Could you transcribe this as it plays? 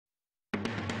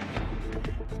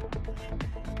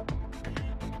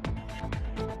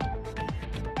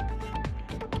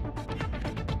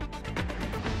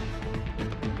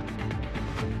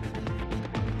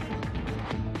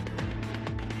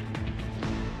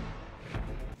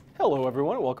Hello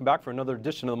everyone, and welcome back for another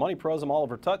edition of the Money Pros. I'm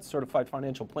Oliver Tutt, certified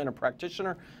financial planner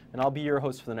practitioner, and I'll be your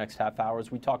host for the next half hour as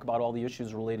we talk about all the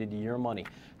issues related to your money,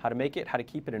 how to make it, how to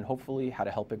keep it, and hopefully how to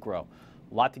help it grow.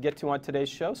 A lot to get to on today's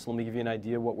show, so let me give you an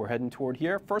idea of what we're heading toward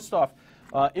here. First off,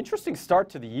 interesting start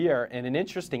to the year and an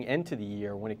interesting end to the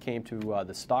year when it came to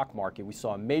the stock market. We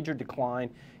saw a major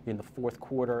decline in the fourth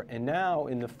quarter, and now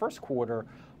in the first quarter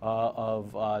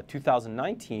of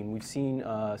 2019, we've seen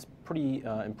a pretty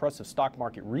impressive stock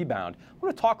market rebound. I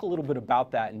want to talk a little bit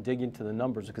about that and dig into the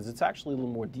numbers because it's actually a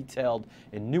little more detailed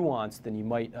and nuanced than you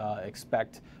might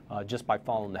expect just by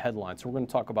following the headlines. So we're going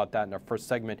to talk about that in our first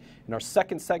segment. In our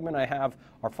second segment, I have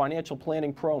our financial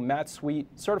planning pro, Matt Sweet,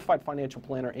 certified financial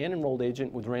planner and enrolled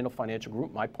agent with Randall Financial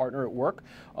Group, my partner at work.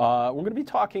 We're going to be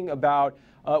talking about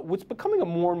what's becoming a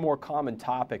more and more common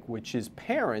topic, which is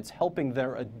parents helping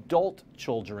their adult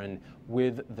children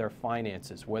with their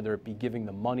finances, whether it be giving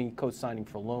them money, co-signing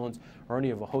for loans, or any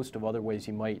of a host of other ways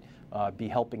you might be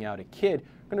helping out a kid.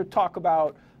 We're going to talk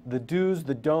about the do's,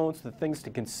 the don'ts, the things to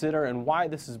consider, and why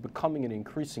this is becoming an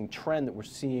increasing trend that we're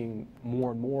seeing more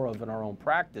and more of in our own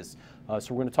practice.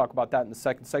 So we're going to talk about that in the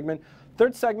second segment.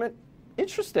 Third segment,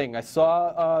 interesting. I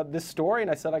saw this story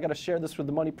and I said I got to share this with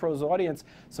the Money Pros audience.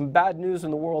 Some bad news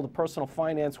in the world of personal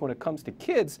finance when it comes to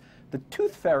kids. The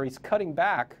tooth fairy's cutting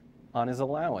back on his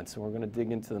allowance, and we're going to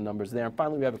dig into the numbers there. And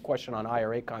finally, we have a question on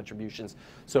IRA contributions.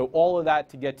 So all of that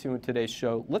to get to in today's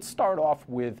show. Let's start off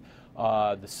with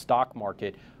the stock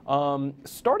market.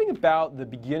 Starting about the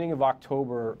beginning of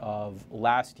October of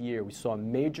last year, we saw a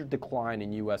major decline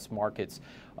in U.S. markets.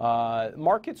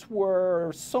 Markets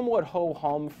were somewhat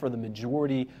ho-hum for the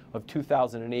majority of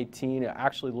 2018. It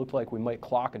actually looked like we might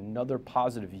clock another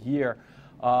positive year.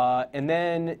 And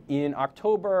then in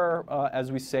October,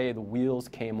 as we say, the wheels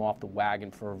came off the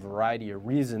wagon for a variety of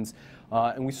reasons,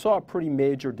 and we saw a pretty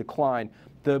major decline.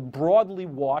 The broadly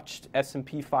watched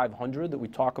S&P 500 that we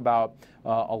talk about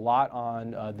a lot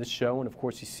on this show, and of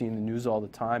course you see in the news all the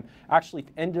time, actually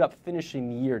ended up finishing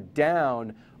the year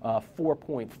down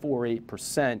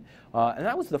 4.48%. And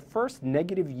that was the first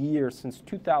negative year since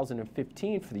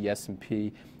 2015 for the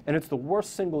S&P, and it's the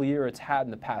worst single year it's had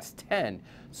in the past 10.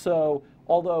 So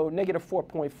although negative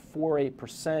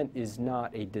 4.48% is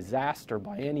not a disaster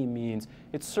by any means,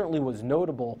 it certainly was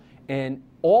notable, and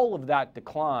all of that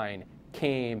decline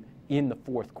came in the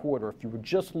fourth quarter. If you would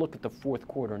just look at the fourth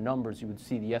quarter numbers, you would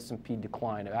see the S&P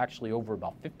decline of actually over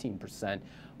about 15%.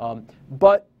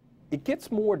 But it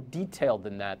gets more detailed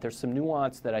than that. There's some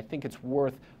nuance that I think it's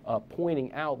worth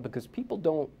pointing out because people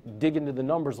don't dig into the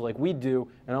numbers like we do,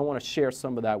 and I want to share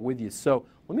some of that with you. So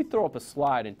let me throw up a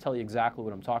slide and tell you exactly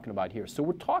what I'm talking about here. So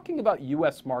we're talking about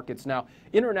U.S. markets. Now,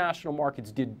 international markets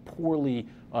did poorly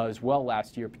as well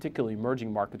last year, particularly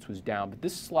emerging markets was down, but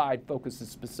this slide focuses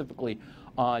specifically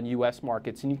on U.S.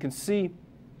 markets, and you can see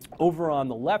over on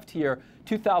the left here,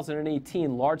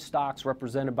 2018, large stocks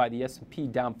represented by the S&P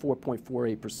down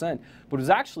 4.48%, but it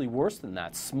was actually worse than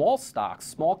that. Small stocks,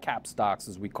 small cap stocks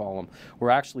as we call them,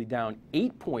 were actually down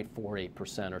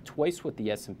 8.48%, or twice what the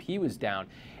S&P was down,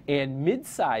 and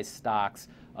mid-sized stocks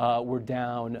were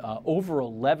down over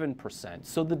 11%.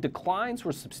 So the declines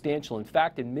were substantial. In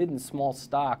fact, in mid and small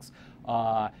stocks,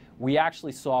 we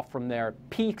actually saw from their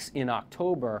peaks in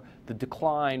October, the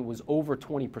decline was over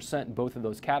 20% in both of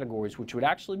those categories, which would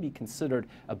actually be considered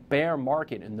a bear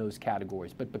market in those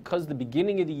categories. But because the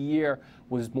beginning of the year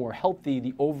was more healthy,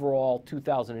 the overall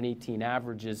 2018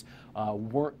 averages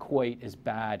weren't quite as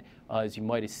bad as you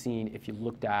might have seen if you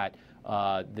looked at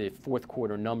the fourth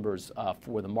quarter numbers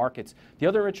for the markets. The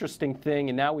other interesting thing,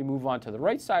 and now we move on to the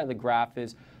right side of the graph,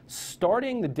 is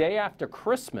starting the day after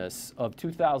Christmas of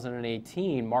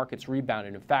 2018, markets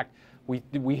rebounded. In fact,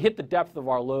 we hit the depth of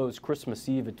our lows Christmas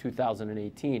Eve of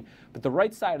 2018, but the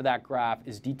right side of that graph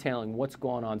is detailing what's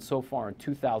going on so far in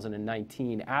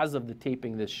 2019 as of the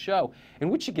taping of this show, and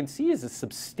what you can see is a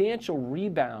substantial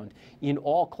rebound in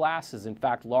all classes. In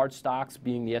fact, large stocks,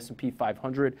 being the S&P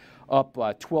 500, up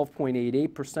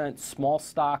 12.88%, small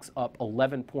stocks up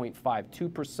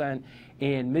 11.52%,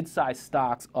 and mid-sized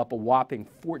stocks up a whopping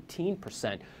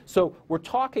 14%. So we're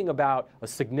talking about a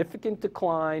significant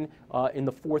decline in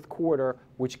the fourth quarter,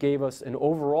 which gave us an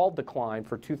overall decline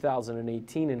for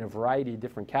 2018 in a variety of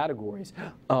different categories.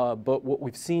 But what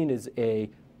we've seen is a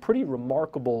pretty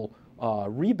remarkable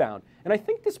rebound. And I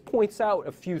think this points out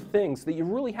a few things that you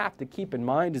really have to keep in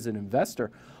mind as an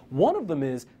investor. One of them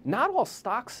is not all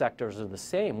stock sectors are the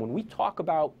same. When we talk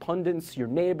about pundits, your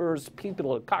neighbors,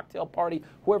 people at a cocktail party,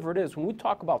 whoever it is, when we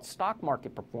talk about stock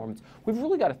market performance, we've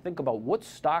really got to think about what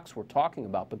stocks we're talking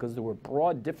about because there were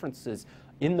broad differences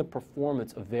in the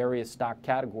performance of various stock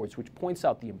categories, which points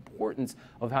out the importance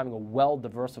of having a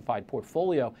well-diversified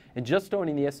portfolio, and just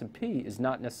owning the S&P is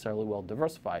not necessarily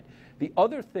well-diversified. The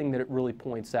other thing that it really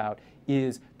points out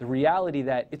is the reality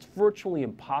that it's virtually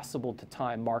impossible to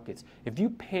time markets. If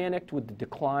you panicked with the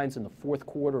declines in the fourth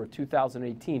quarter of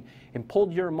 2018 and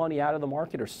pulled your money out of the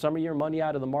market or some of your money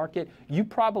out of the market, you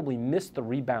probably missed the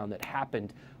rebound that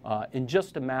happened in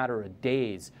just a matter of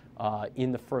days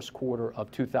in the first quarter of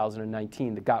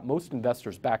 2019 that got most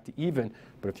investors back to even.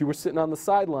 But if you were sitting on the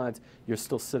sidelines, you're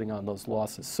still sitting on those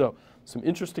losses. So some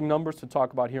interesting numbers to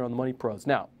talk about here on the Money Pros.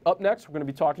 Now, up next, we're going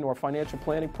to be talking to our financial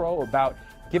planning pro about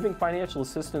giving financial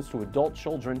assistance to adult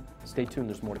children. Stay tuned,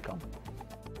 there's more to come.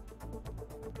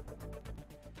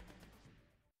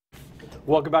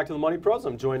 Welcome back to the Money Pros.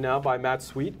 I'm joined now by Matt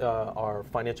Sweet, our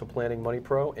financial planning Money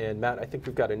Pro. And Matt, I think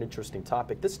we've got an interesting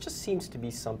topic. This just seems to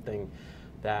be something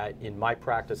that in my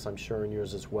practice, I'm sure in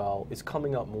yours as well, is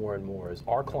coming up more and more, is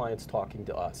our clients talking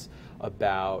to us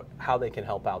about how they can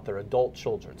help out their adult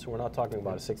children. So we're not talking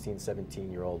about a 16,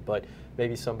 17-year-old, but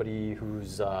maybe somebody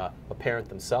who's a parent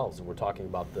themselves, and we're talking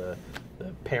about the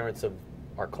parents of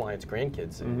our clients'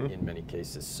 grandkids in many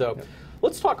cases. So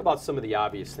let's talk about some of the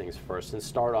obvious things first and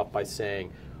start off by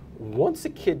saying, once a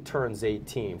kid turns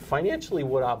 18, financially,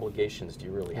 what obligations do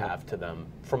you really have to them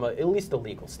from at least a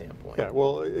legal standpoint? Yeah,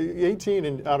 well, 18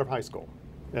 and out of high school,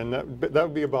 and that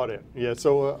would be about it. Yeah,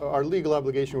 so our legal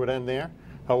obligation would end there.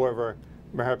 However,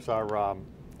 perhaps our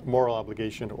moral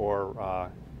obligation or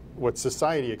what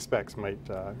society expects might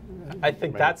I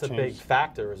think that's change. A big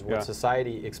factor, is what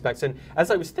society expects. And as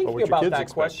I was thinking about that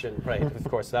question, right, of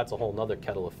course, that's a whole nother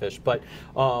kettle of fish. But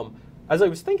as I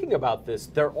was thinking about this,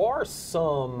 there are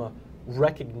some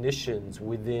recognitions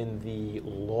within the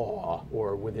law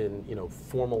or within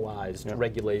formalized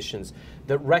regulations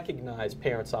that recognize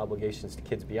parents' obligations to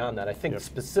kids beyond that. I think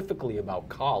specifically about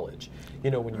college.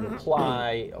 When you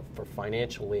apply for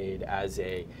financial aid as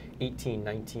a 18,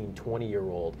 19,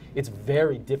 20-year-old, it's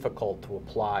very difficult to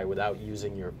apply without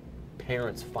using your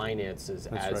parents' finances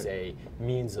as a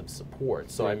means of support.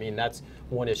 So I mean, that's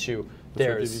one issue.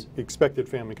 There's the expected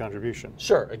family contribution.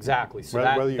 Sure, exactly. So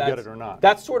whether you get it or not.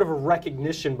 That's sort of a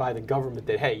recognition by the government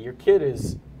that, hey, your kid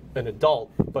is an adult,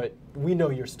 but we know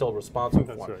you're still responsible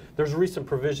for them. There's recent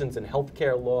provisions in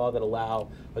healthcare law that allow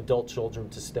adult children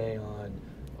to stay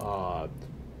on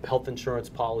health insurance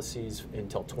policies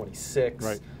until 26.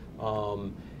 Right.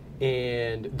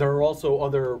 And there are also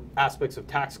other aspects of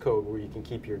tax code where you can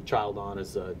keep your child on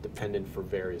as a dependent for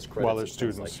various credits. While they're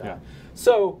students, like that.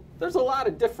 So there's a lot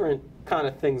of different kind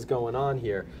of things going on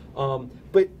here.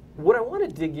 But what I want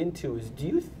to dig into is, do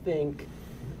you think,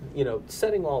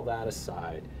 setting all that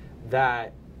aside,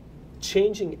 that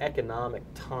changing economic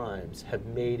times have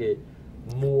made it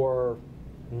more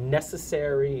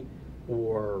necessary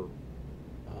or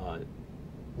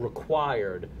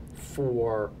required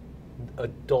for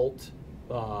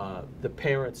the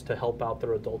parents to help out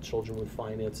their adult children with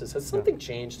finances? Has something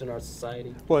changed in our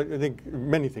society? Well, I think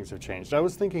many things have changed. I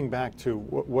was thinking back to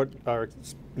what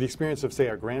the experience of, say,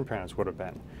 our grandparents would have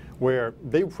been, where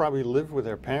they probably lived with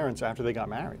their parents after they got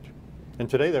married. And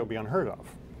today that would be unheard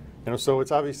of. So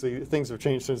it's obviously, things have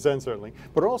changed since then, certainly.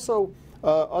 But also,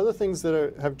 other things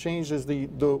that have changed is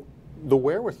the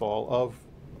wherewithal of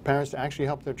parents to actually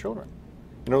help their children.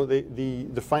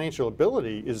 The financial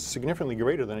ability is significantly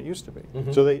greater than it used to be.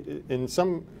 So in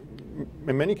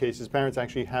many cases, parents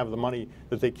actually have the money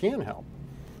that they can help,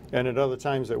 and at other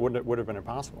times it would have been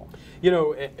impossible.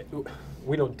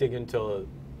 We don't dig into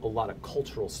a lot of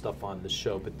cultural stuff on the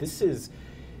show, but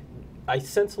I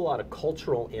sense a lot of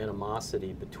cultural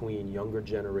animosity between younger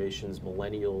generations,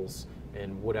 millennials,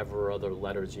 and whatever other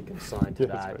letters you can assign to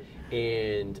that,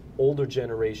 and older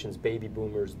generations, baby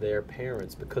boomers, their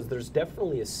parents, because there's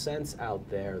definitely a sense out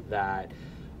there that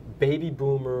baby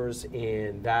boomers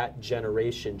and that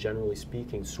generation, generally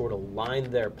speaking, sort of line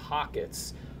their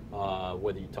pockets,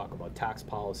 whether you talk about tax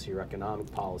policy or economic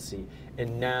policy,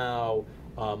 and now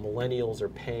millennials are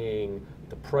paying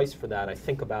the price for that. I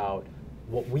think about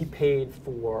what we paid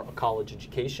for a college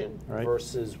education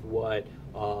versus what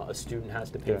a student has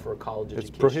to pay for a college education.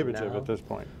 It's prohibitive now. At this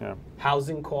point.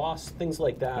 Housing costs, things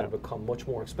like that have become much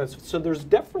more expensive. So there's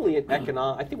definitely an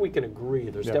I think we can agree,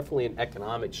 there's definitely an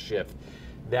economic shift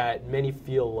that many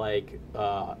feel like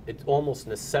it almost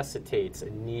necessitates a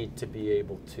need to be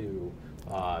able to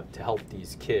help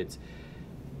these kids.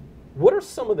 What are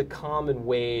some of the common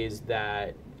ways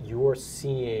that you're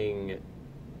seeing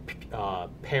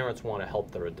parents want to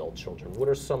help their adult children? What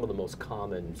are some of the most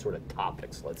common sort of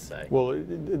topics, let's say? Well,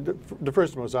 the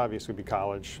first and most obvious would be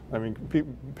college. I mean,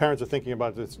 parents are thinking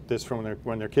about this from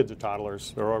when their kids are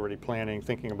toddlers. They're already planning,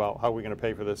 thinking about how we're going to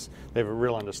pay for this. They have a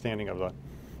real understanding of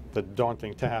the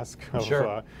daunting task of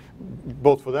Sure.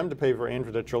 Both for them to pay for and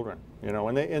for their children. You know,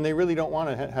 and they really don't want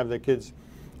to have their kids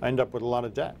end up with a lot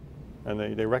of debt, and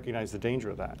they recognize the danger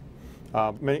of that.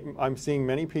 I'm seeing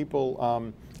many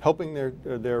people helping their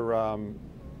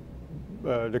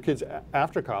kids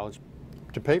after college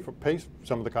to pay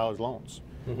some of the college loans.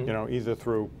 Mm-hmm. You know, either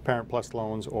through Parent Plus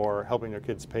loans or helping their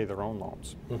kids pay their own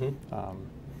loans. Mm-hmm.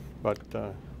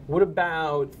 What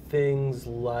about things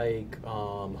like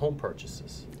home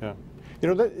purchases? Yeah,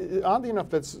 you know, oddly enough,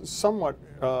 that's somewhat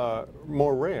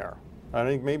more rare. I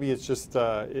think maybe it's just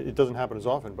it doesn't happen as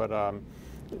often, but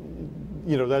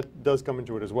you know, that does come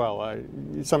into it as well.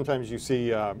 Sometimes you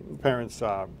see parents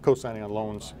co-signing on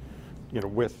loans, you know,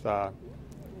 with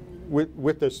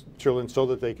their children so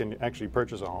that they can actually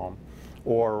purchase a home,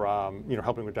 or you know,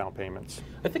 helping with down payments.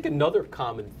 I think another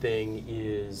common thing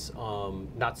is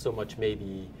not so much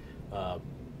maybe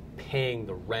paying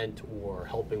the rent or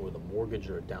helping with a mortgage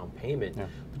or a down payment, Yeah.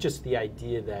 but just the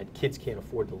idea that kids can't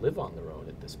afford to live on their own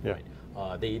at this point.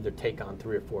 Yeah. They either take on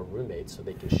 3 or 4 roommates so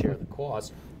they can share the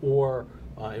cost, or,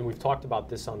 and we've talked about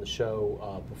this on the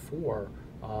show before,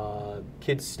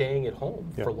 kids staying at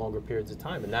home Yeah. for longer periods of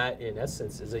time, and that, in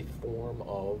essence, is a form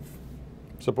of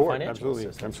Support, financial absolutely,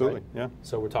 assistance, absolutely, right? yeah.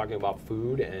 So we're talking about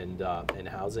food and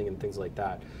housing and things like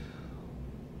that.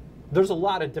 There's a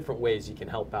lot of different ways you can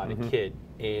help out Mm-hmm. a kid,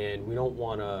 and we don't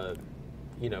want to,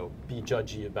 you know, be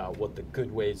judgy about what the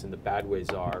good ways and the bad ways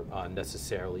are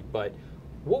necessarily. But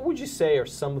what would you say are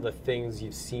some of the things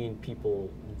you've seen people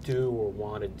do or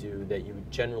want to do that you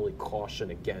would generally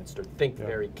caution against or think Yeah.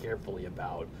 very carefully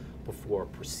about before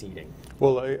proceeding?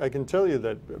 Well, I can tell you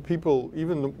that people,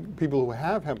 even the people who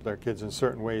have helped their kids in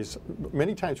certain ways,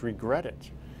 many times regret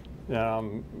it,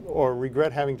 or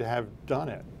regret having to have done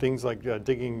it. Things like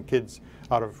digging kids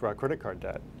out of credit card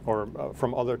debt, or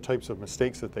from other types of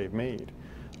mistakes that they've made,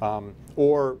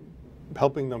 or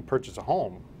helping them purchase a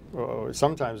home.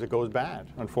 Sometimes it goes bad,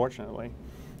 unfortunately.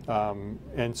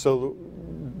 And so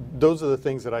those are the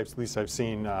things that at least I've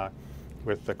seen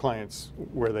with the clients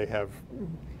where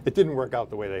it didn't work out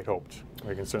the way they'd hoped.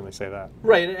 I can certainly say that.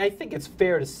 Right, and I think it's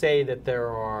fair to say that there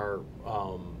are,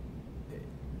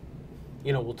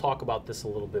 you know, we'll talk about this a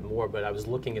little bit more, but I was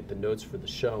looking at the notes for the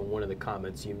show, and one of the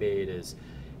comments you made is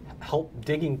help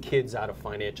digging kids out of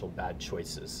financial bad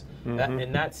choices. Mm-hmm.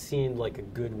 And that seemed like a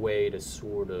good way to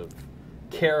sort of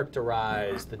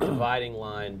characterize the dividing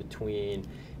line between,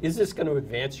 is this going to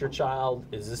advance your child?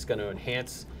 Is this going to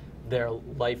enhance their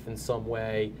life in some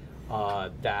way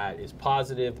that is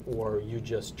positive, or are you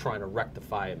just trying to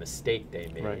rectify a mistake they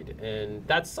made? Right. And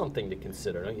that's something to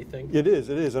consider, don't you think? It is,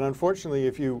 and unfortunately,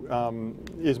 if you,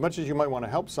 as much as you might want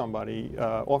to help somebody,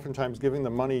 oftentimes giving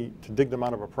them money to dig them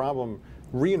out of a problem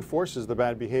reinforces the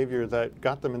bad behavior that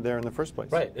got them in there in the first place.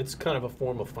 Right, it's kind of a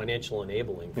form of financial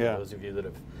enabling for Yeah. those of you that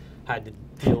have had to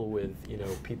deal with, you know,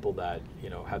 people that, you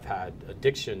know, have had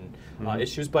addiction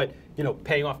issues. But, you know,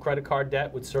 paying off credit card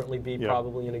debt would certainly be Yeah.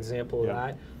 probably an example of Yeah.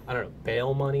 that. I don't know,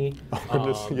 bail money.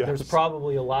 Yes. There's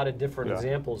probably a lot of different Yeah.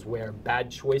 examples where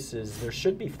bad choices, there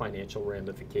should be financial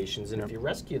ramifications. And if Yeah. you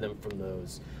rescue them from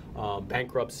those,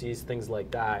 bankruptcies, things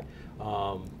like that,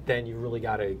 then you really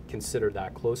got to consider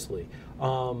that closely.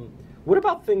 What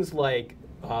about things like,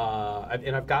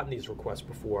 and I've gotten these requests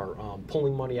before,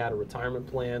 pulling money out of retirement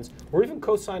plans, or even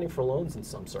co-signing for loans in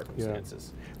some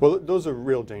circumstances? Well, those are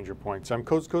real danger points.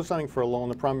 Co-signing for a loan,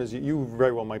 the problem is you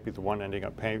very well might be the one ending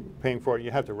up paying for it.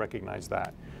 You have to recognize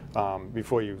that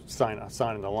before you sign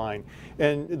in the line.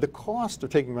 And the cost of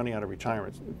taking money out of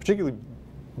retirement, particularly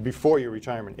before your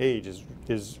retirement age,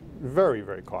 is very,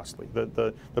 very costly.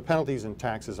 The penalties and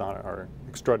taxes on it are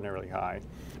extraordinarily high.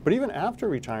 But even after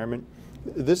retirement,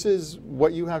 this is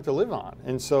what you have to live on.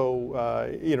 And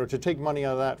so, you know, to take money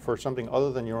out of that for something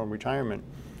other than your own retirement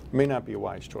may not be a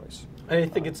wise choice. I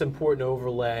think it's important to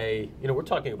overlay, you know, we're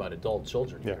talking about adult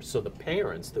children here. Yeah. So the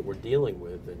parents that we're dealing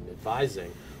with and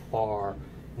advising are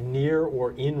near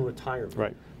or in retirement.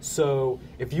 Right. So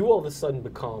if you all of a sudden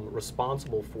become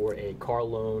responsible for a car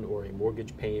loan or a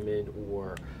mortgage payment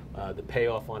or the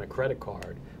payoff on a credit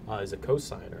card as a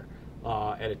cosigner,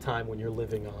 at a time when you're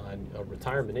living on a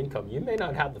retirement income, you may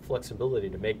not have the flexibility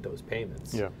to make those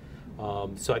payments. Yeah.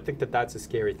 So I think that that's a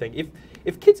scary thing.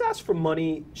 If kids ask for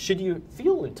money, should you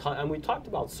feel entitled? And we talked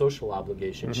about social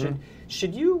obligation. Mm-hmm.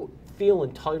 Should you feel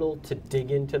entitled to dig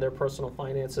into their personal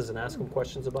finances and ask them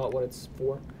questions about what it's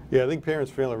for? Yeah, I think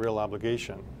parents feel a real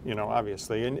obligation,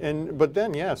 obviously. But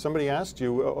then, yeah, somebody asked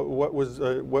you what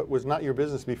was not your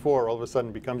business before, all of a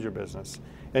sudden becomes your business.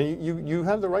 And you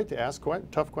have the right to ask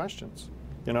tough questions.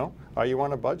 Are you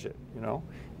on a budget?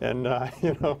 And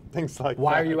things like that.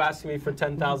 Why are you asking me for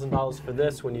 $10,000 for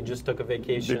this when you just took a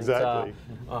vacation exactly.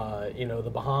 to the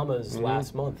Bahamas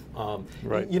last month?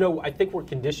 Right. I think we're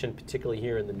conditioned, particularly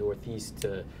here in the Northeast,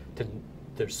 to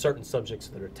there's certain subjects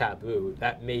that are taboo.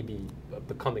 That may be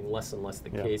becoming less and less the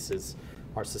case as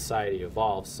our society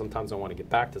evolves. Sometimes I want to get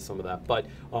back to some of that. But,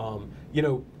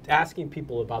 asking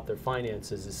people about their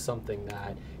finances is something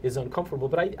that is uncomfortable.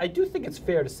 But I do think it's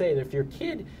fair to say that if your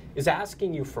kid is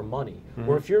asking you for money,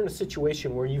 or if you're in a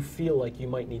situation where you feel like you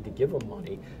might need to give them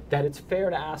money, that it's fair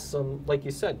to ask some, like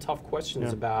you said, tough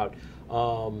questions about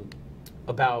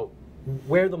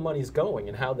where the money's going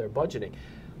and how they're budgeting.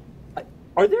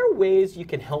 Are there ways you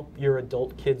can help your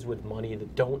adult kids with money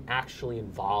that don't actually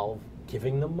involve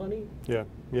giving them money? Yeah.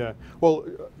 Well,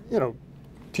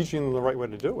 teaching them the right way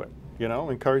to do it.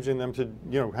 Encouraging them to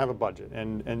have a budget,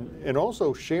 and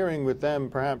also sharing with them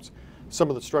perhaps some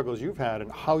of the struggles you've had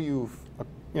and how you've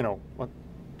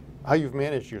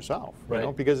managed yourself.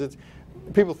 Right. Because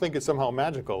people think it's somehow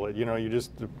magical. You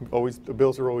just always, the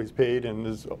bills are always paid, and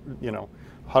there's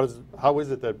how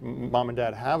is it that mom and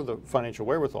dad have the financial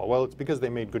wherewithal? Well, it's because they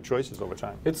made good choices over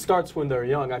time. It starts when they're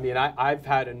young. I mean, I've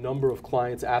had a number of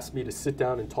clients ask me to sit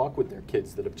down and talk with their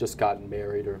kids that have just gotten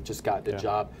married or have just gotten a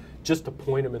job, just to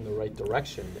point them in the right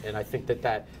direction. And I think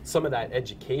that some of that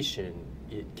education,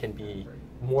 it can be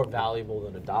more valuable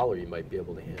than a dollar you might be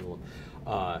able to handle.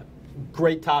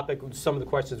 Great topic. Some of the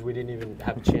questions we didn't even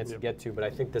have a chance to get to, but I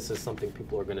think this is something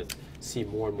people are going to see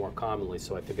more and more commonly,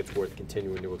 so I think it's worth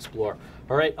continuing to explore.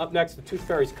 All right, up next, the Tooth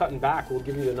Fairy's cutting back. We'll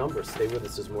give you the numbers. Stay with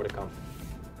us. There's more to come.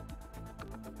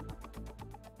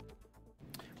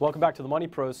 Welcome back to the Money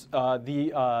Pros.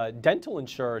 The dental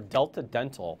insurer Delta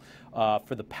Dental,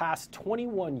 for the past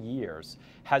 21 years,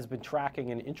 has been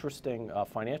tracking an interesting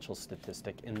financial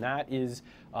statistic, and that is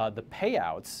the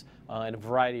payouts and a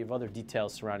variety of other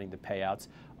details surrounding the payouts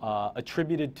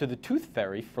attributed to the Tooth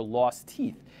Fairy for lost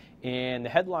teeth. And the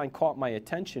headline caught my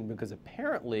attention because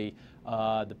apparently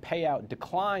the payout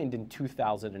declined in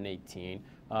 2018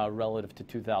 relative to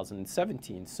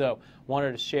 2017. So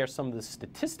wanted to share some of the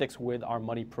statistics with our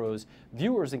Money Pros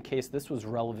viewers in case this was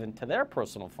relevant to their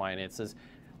personal finances.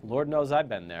 Lord knows I've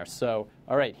been there. So,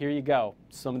 all right, here you go.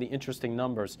 Some of the interesting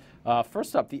numbers.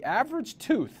 First up, the average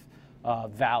tooth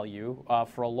value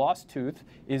for a lost tooth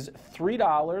is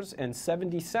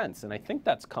 $3.70, and I think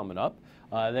that's coming up.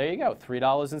 There you go,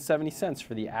 $3.70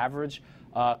 for the average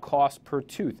cost per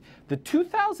tooth. The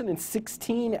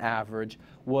 2016 average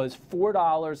was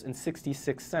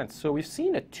 $4.66. So we've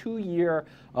seen a 2-year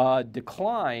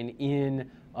decline in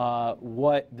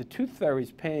what the Tooth Fairy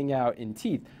is paying out in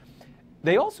teeth.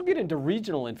 They also get into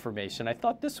regional information. I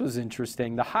thought this was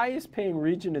interesting. The highest paying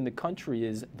region in the country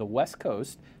is the West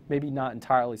Coast, maybe not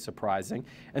entirely surprising,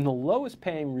 and the lowest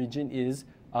paying region is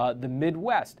the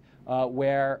Midwest,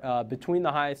 where between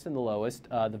the highest and the lowest,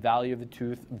 the value of the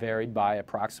tooth varied by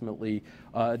approximately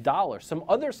 $1. Some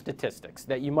other statistics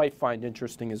that you might find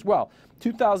interesting as well.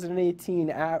 2018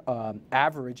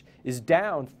 average is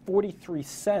down 43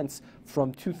 cents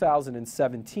from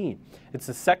 2017. It's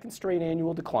the second straight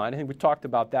annual decline. I think we talked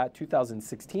about that.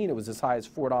 2016, it was as high as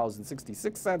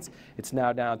 $4.66. It's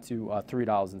now down to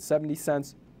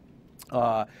 $3.70.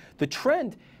 The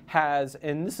trend has,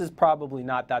 and this is probably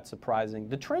not that surprising,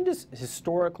 the trend has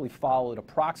historically followed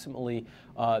approximately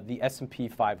the S&P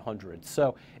 500.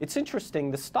 So it's interesting,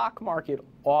 the stock market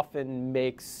often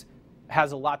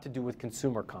has a lot to do with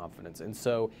consumer confidence, and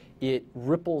so it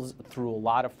ripples through a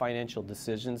lot of financial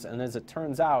decisions, and as it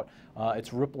turns out,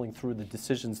 it's rippling through the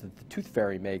decisions that the Tooth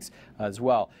Fairy makes as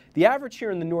well. The average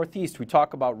here in the Northeast, we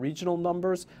talk about regional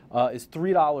numbers, is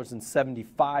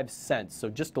 $3.75, so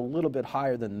just a little bit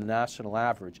higher than the national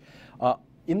average.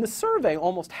 In the survey,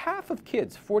 almost half of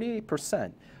kids,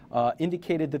 48%,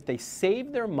 indicated that they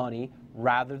save their money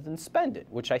rather than spend it,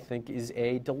 which I think is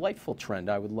a delightful trend.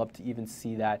 I would love to even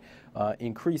see that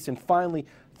increase. And finally,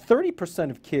 30%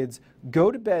 of kids go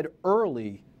to bed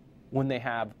early when they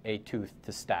have a tooth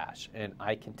to stash. And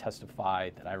I can testify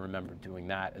that I remember doing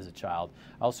that as a child.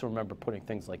 I also remember putting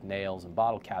things like nails and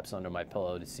bottle caps under my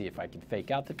pillow to see if I could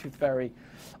fake out the Tooth Fairy.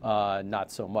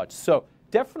 Not so much. So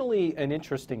definitely an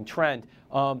interesting trend.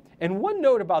 And one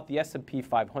note about the S&P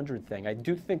 500 thing, I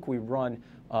do think we run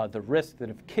the risk that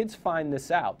if kids find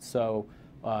this out, so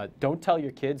don't tell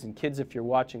your kids, and kids, if you're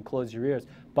watching, close your ears,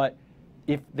 but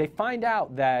if they find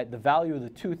out that the value of the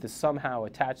tooth is somehow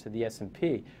attached to the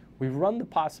S&P, we run the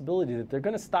possibility that they're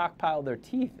going to stockpile their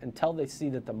teeth until they see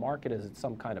that the market is at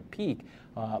some kind of peak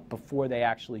before they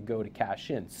actually go to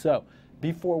cash in. So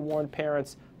be forewarned,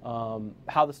 parents,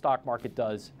 how the stock market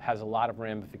does has a lot of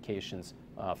ramifications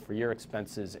for your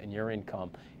expenses and your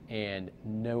income, and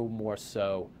no more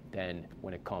so than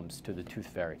when it comes to the tooth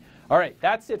fairy. All right,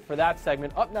 that's it for that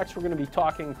segment. Up next, we're going to be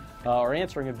talking or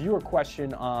answering a viewer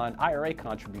question on IRA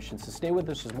contributions. So stay with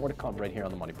us. There's more to come right here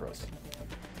on the Money Pros.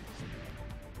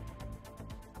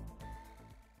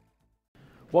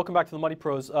 Welcome back to the Money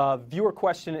Pros. Viewer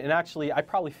question, and actually I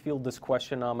probably field this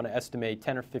question, I'm going to estimate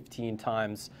 10 or 15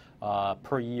 times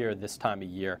per year this time of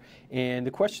year. And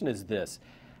the question is this: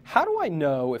 how do I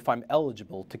know if I'm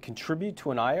eligible to contribute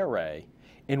to an IRA,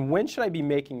 and when should I be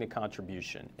making the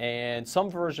contribution? And some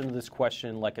version of this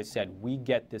question, like I said, we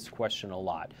get this question a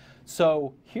lot.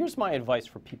 So here's my advice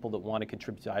for people that want to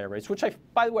contribute to IRAs, which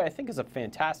by the way, I think is a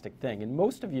fantastic thing. And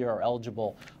most of you are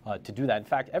eligible to do that. In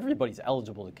fact, everybody's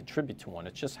eligible to contribute to one.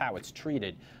 It's just how it's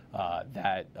treated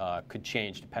that could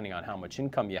change depending on how much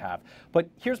income you have. But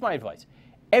here's my advice.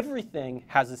 Everything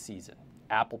has a season.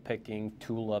 Apple picking,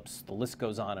 tulips, the list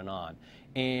goes on.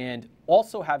 And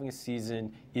also having a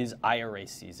season is IRA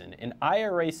season. And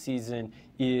IRA season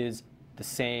is the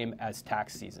same as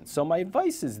tax season. So my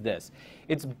advice is this: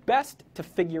 it's best to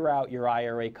figure out your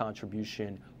IRA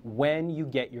contribution when you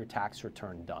get your tax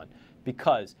return done,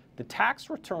 because the tax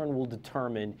return will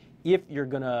determine if you're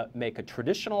going to make a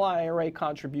traditional IRA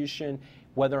contribution,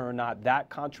 whether or not that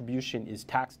contribution is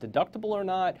tax deductible or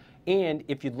not, and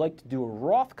if you'd like to do a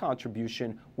Roth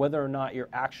contribution, whether or not you're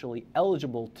actually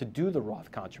eligible to do the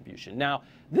Roth contribution. Now,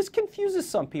 this confuses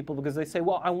some people because they say,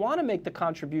 well, I want to make the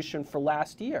contribution for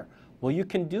last year. Well, you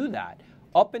can do that.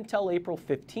 Up until April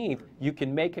 15th, you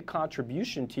can make a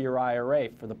contribution to your IRA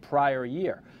for the prior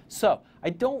year. So I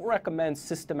don't recommend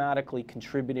systematically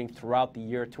contributing throughout the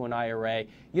year to an IRA.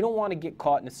 You don't want to get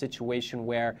caught in a situation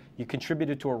where you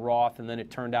contributed to a Roth and then it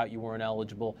turned out you weren't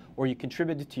eligible, or you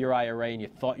contributed to your IRA and you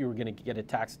thought you were going to get a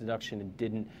tax deduction and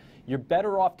didn't. You're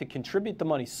better off to contribute the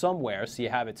money somewhere so you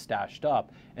have it stashed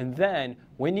up. And then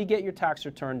when you get your tax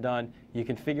return done, you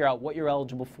can figure out what you're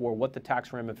eligible for, what the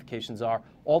tax ramifications are.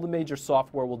 All the major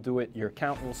software will do it. Your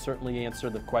accountant will certainly answer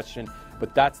the question,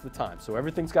 but that's the time. So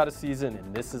everything's got a season,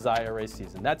 and this is IRA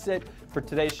season. That's it for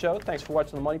today's show. Thanks for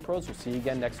watching the Money Pros. We'll see you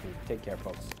again next week. Take care,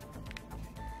 folks.